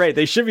year. Yeah, right.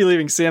 They should be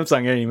leaving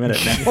Samsung any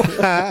minute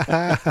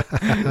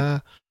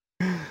now.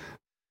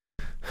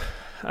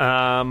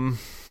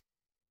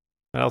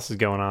 What else is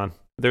going on?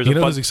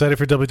 Who's excited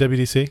for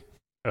WWDC?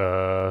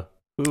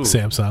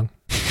 Samsung.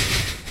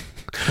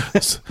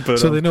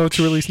 So they know what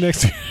to release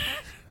next year.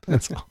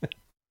 That's all.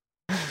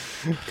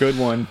 Good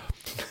one.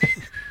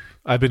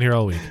 I've been here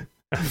all week.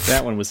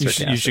 That one was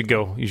sarcastic. You should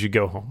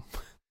go home.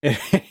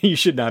 You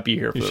should not be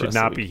here. You should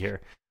not be here.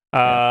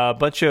 A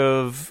bunch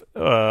of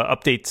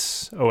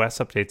updates, OS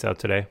updates out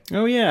today.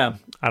 Oh yeah.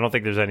 I don't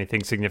think there's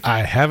anything significant.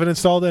 I haven't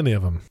installed any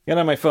of them. Get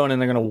on my phone, and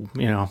they're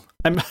gonna,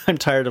 I'm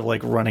tired of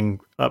like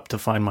running up to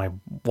find my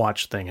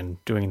watch thing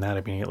and doing that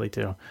immediately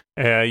too.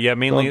 Yeah,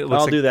 mainly.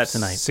 I'll do that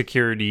tonight.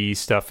 Security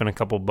stuff and a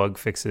couple bug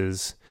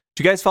fixes.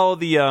 Did you guys follow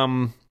the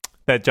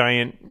that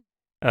giant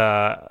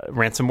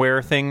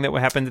ransomware thing that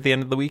happened at the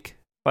end of the week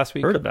last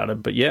week? Heard about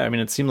it, but yeah, I mean,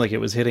 it seemed like it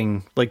was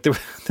hitting. Like there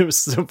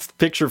was a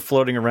picture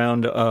floating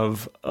around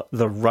of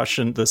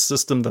the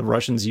system the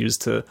Russians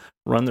used to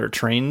run their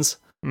trains,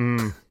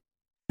 and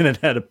it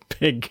had a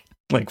big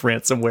like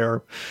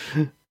ransomware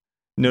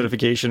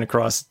notification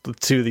across the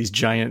two of these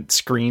giant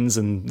screens,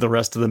 and the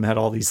rest of them had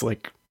all these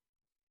like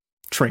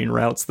train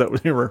routes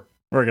that they were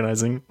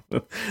organizing.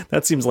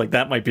 That seems like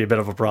that might be a bit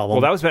of a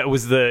problem. Well,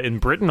 in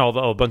Britain,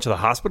 a bunch of the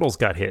hospitals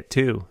got hit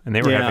too, and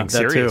they were having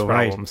serious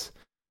problems. Right.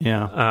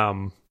 Yeah,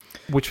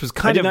 which was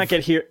I did not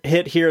get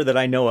hit here that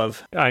I know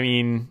of. I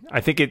mean,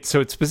 I think it's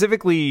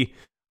specifically.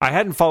 I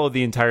hadn't followed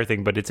the entire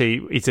thing, but it's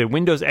a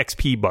Windows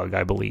XP bug,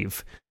 I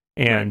believe,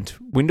 and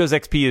Windows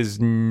XP is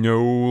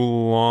no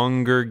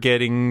longer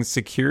getting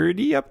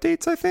security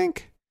updates. I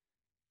think.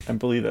 I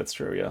believe that's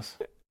true. Yes.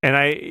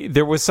 And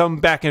there was some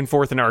back and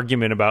forth and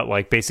argument about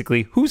like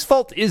basically whose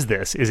fault is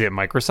this? Is it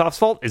Microsoft's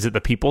fault? Is it the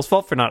people's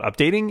fault for not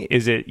updating?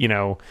 Is it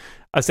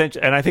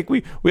essentially? And I think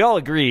we all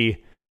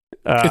agree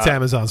it's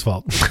Amazon's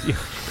fault.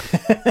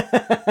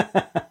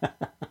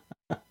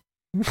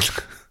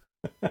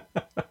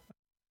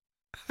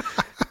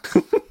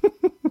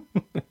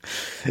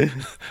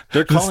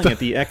 They're calling it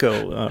the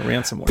Echo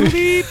ransomware.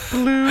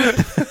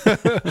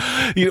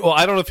 Well,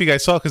 I don't know if you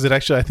guys saw, because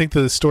I think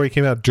the story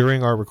came out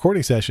during our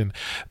recording session,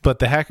 but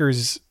the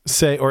hackers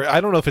say, or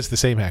I don't know if it's the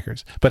same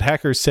hackers, but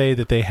hackers say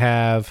that they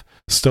have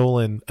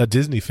stolen a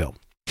Disney film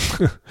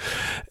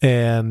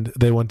and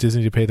they want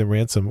Disney to pay them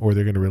ransom or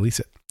they're going to release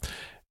it.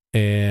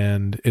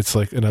 And it's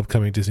like an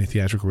upcoming Disney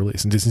theatrical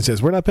release. And Disney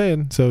says, we're not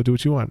paying, so do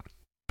what you want.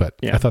 But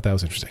Yeah. I thought that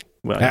was interesting.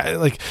 Well,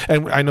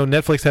 And I know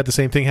Netflix had the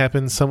same thing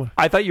happen.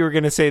 I thought you were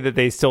going to say that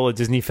they stole a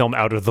Disney film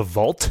out of the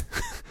vault.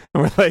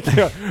 And we're like,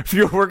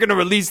 we're going to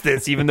release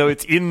this even though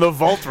it's in the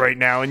vault right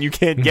now and you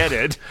can't get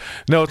it.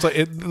 No, it's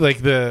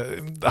like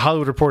the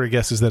Hollywood Reporter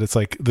guesses that it's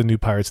like the new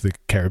Pirates of the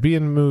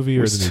Caribbean movie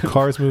or the new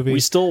Cars movie.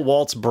 we stole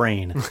Walt's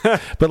brain.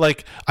 But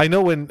like, I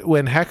know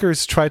when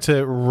hackers tried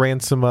to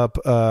ransom up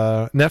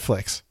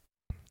Netflix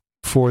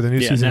for the new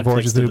season of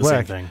Orange is the New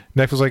Black,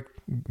 Netflix was like,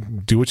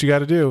 do what you got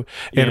to do.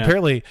 And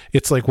apparently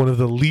it's like one of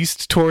the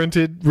least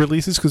torrented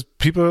releases because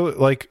people are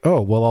like,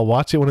 oh, well, I'll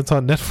watch it when it's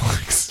on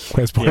Netflix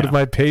as part of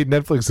my paid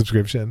Netflix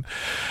subscription.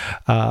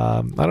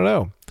 I don't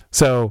know.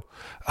 So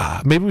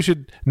maybe we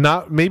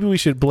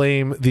should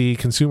blame the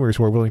consumers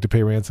who are willing to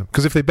pay ransom,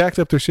 because if they backed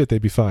up their shit,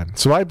 they'd be fine.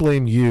 So I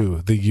blame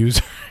you, the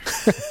user.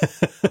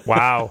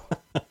 Wow.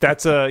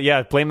 That's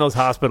blame those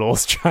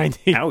hospitals trying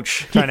to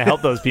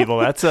help those people.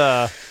 That's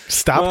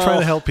Stop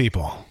trying to help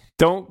people.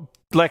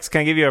 Lex,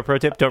 can I give you a pro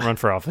tip? Don't run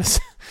for office.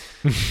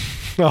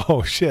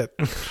 Oh shit.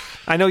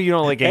 I know you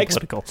don't like getting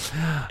political.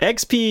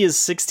 XP is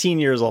 16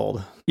 years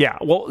old. Yeah.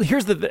 Well,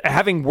 here's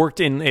having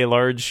worked in a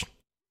large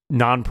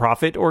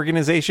nonprofit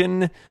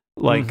organization,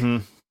 like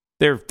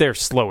they're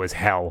slow as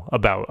hell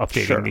about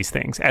updating these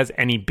things, as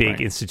any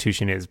big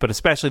institution is, but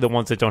especially the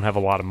ones that don't have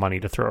a lot of money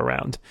to throw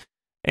around.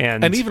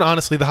 And even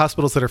honestly, the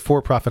hospitals that are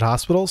for-profit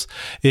hospitals,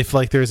 if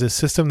like there's a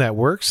system that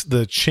works,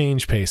 the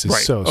change pace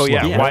is so slow.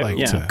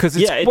 Because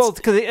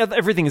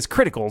everything is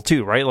critical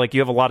too, right? Like you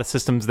have a lot of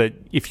systems that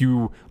if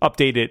you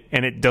update it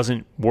and it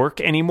doesn't work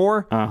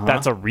anymore,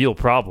 that's a real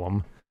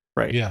problem,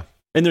 right? Yeah.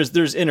 And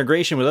there's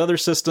integration with other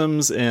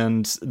systems,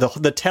 and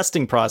the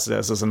testing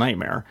process is a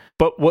nightmare.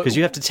 But because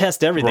you have to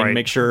test everything,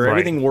 make sure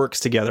everything works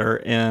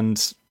together,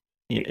 and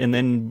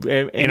then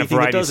anything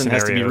that doesn't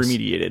has to be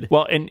remediated.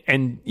 Well,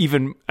 and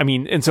even, I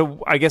mean, and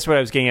so I guess what I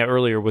was getting at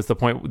earlier was the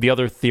point, the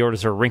other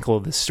theoris or wrinkle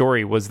of this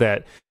story was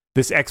that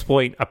this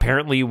exploit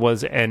apparently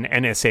was an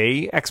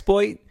NSA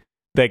exploit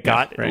that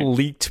got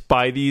leaked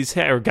by these,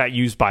 or got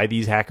used by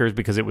these hackers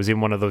because it was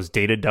in one of those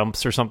data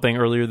dumps or something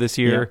earlier this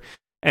year. Yeah.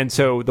 And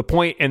so the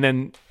point, and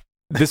then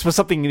this was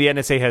something the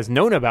NSA has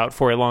known about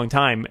for a long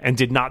time and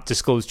did not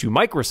disclose to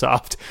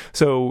Microsoft.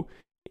 So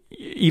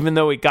even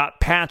though it got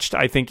patched,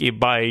 I think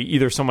by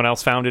either someone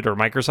else found it or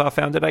Microsoft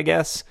found it, I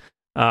guess.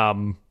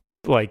 The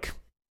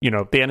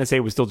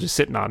NSA was still just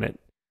sitting on it.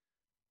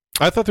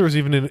 I thought there was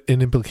even an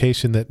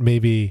implication that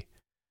maybe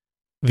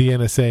the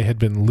NSA had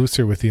been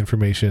looser with the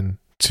information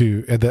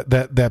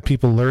that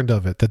people learned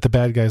of it, that the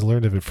bad guys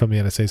learned of it from the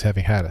NSA's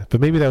having had it.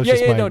 But maybe that was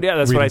that's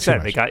what I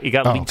said. It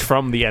got leaked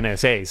from the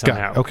NSA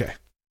somehow. Okay.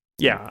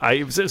 Yeah, I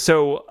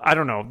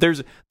don't know.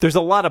 There's a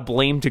lot of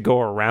blame to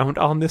go around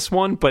on this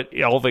one, but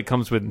all of it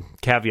comes with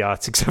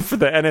caveats, except for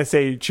the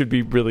NSA should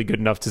be really good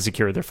enough to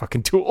secure their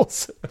fucking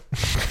tools.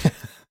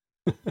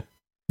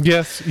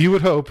 Yes, you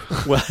would hope.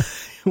 Well,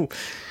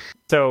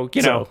 so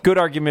good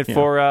argument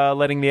for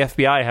letting the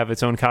FBI have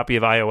its own copy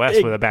of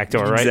iOS with a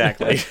backdoor, right?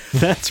 Exactly.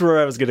 That's where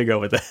I was going to go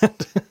with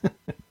that.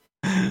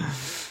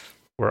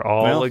 We're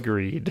all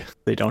agreed.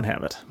 They don't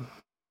have it.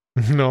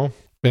 No,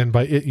 and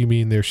by it you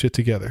mean their shit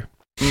together.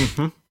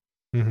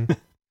 Mm-hmm. Mm-hmm.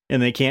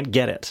 And they can't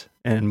get it.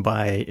 And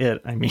by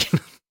it, I mean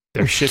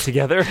their shit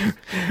together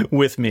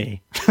with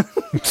me.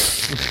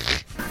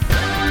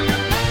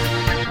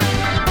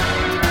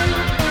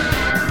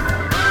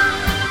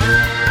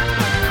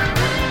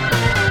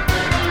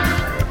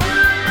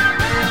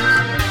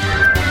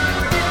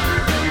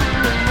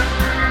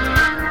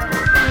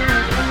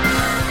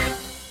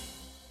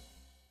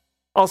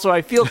 Also,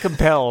 I feel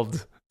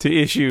compelled to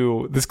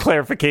issue this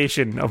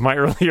clarification of my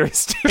earlier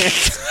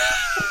stance.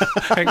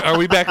 Are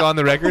we back on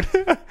the record?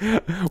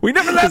 We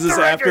never left the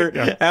record.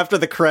 After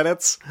the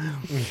credits.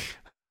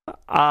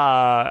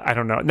 I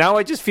don't know. Now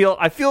I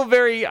feel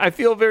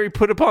very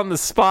put upon the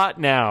spot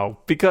now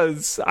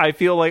because I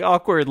feel like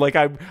awkward. Like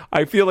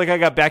I feel like I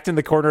got backed in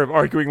the corner of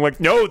arguing like,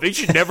 no, they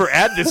should never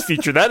add this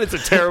feature. That is a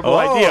terrible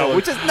idea,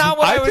 which is not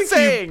what I was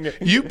saying.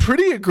 You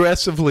pretty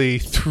aggressively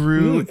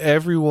threw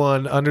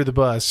everyone under the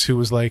bus who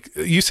was like,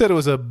 you said it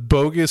was a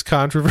bogus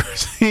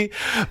controversy,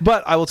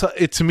 but I will tell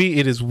it, to me,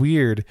 it is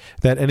weird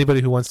that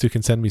anybody who wants to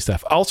can send me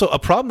stuff. Also, a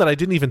problem that I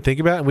didn't even think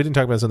about, and we didn't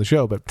talk about this on the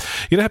show, but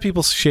you know how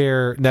people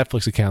share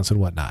Netflix accounts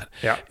and whatnot.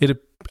 Yeah.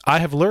 I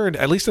have learned,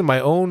 at least in my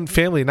own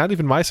family, not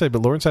even my side,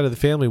 but Lauren's side of the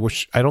family,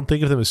 which I don't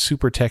think of them as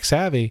super tech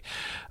savvy,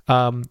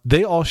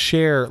 they all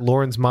share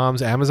Lauren's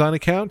mom's Amazon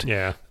account.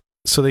 Yeah.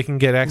 So they can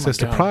get access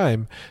to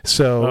Prime.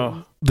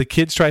 So the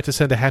kids tried to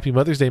send a Happy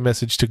Mother's Day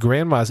message to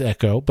Grandma's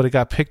Echo, but it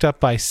got picked up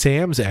by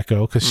Sam's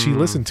Echo because she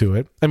listened to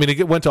it. I mean,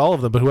 it went to all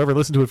of them, but whoever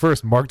listened to it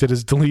first marked it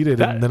as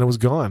deleted, and then it was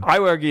gone. I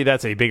would argue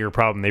that's a bigger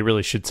problem. They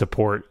really should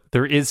support.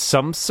 There is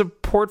some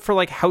support for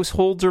like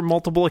households or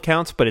multiple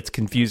accounts, but it's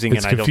confusing,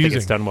 and I don't think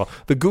it's done well.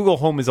 The Google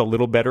Home is a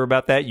little better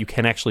about that. You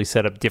can actually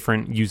set up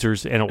different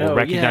users, and it will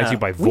recognize you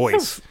by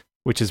voice,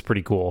 which is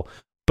pretty cool.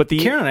 But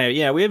Karen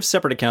and I, we have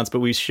separate accounts, but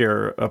we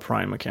share a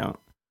Prime account.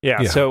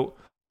 Yeah. So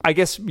I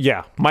guess,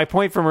 my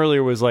point from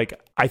earlier was like,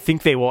 I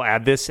think they will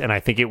add this, and I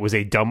think it was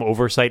a dumb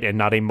oversight and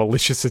not a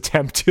malicious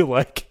attempt to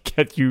like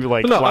get you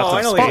like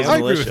lots of I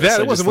agree with that.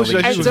 It wasn't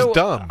malicious. It was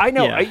dumb. I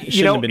know. It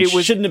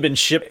shouldn't have been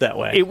shipped that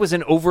way. It was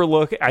an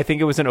overlook. I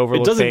think it was an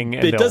overlook thing.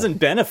 It doesn't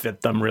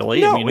benefit them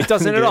really. No, it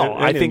doesn't at all.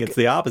 I think it's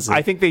the opposite.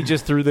 I think they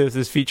just threw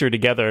this feature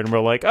together and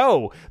were like,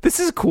 "Oh, this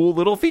is a cool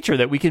little feature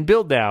that we can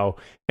build now."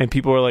 And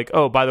people were like,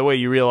 "Oh, by the way,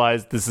 you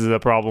realize this is a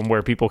problem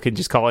where people can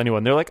just call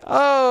anyone." They're like,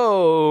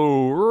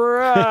 "Oh,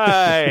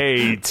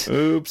 right."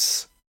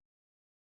 Oops.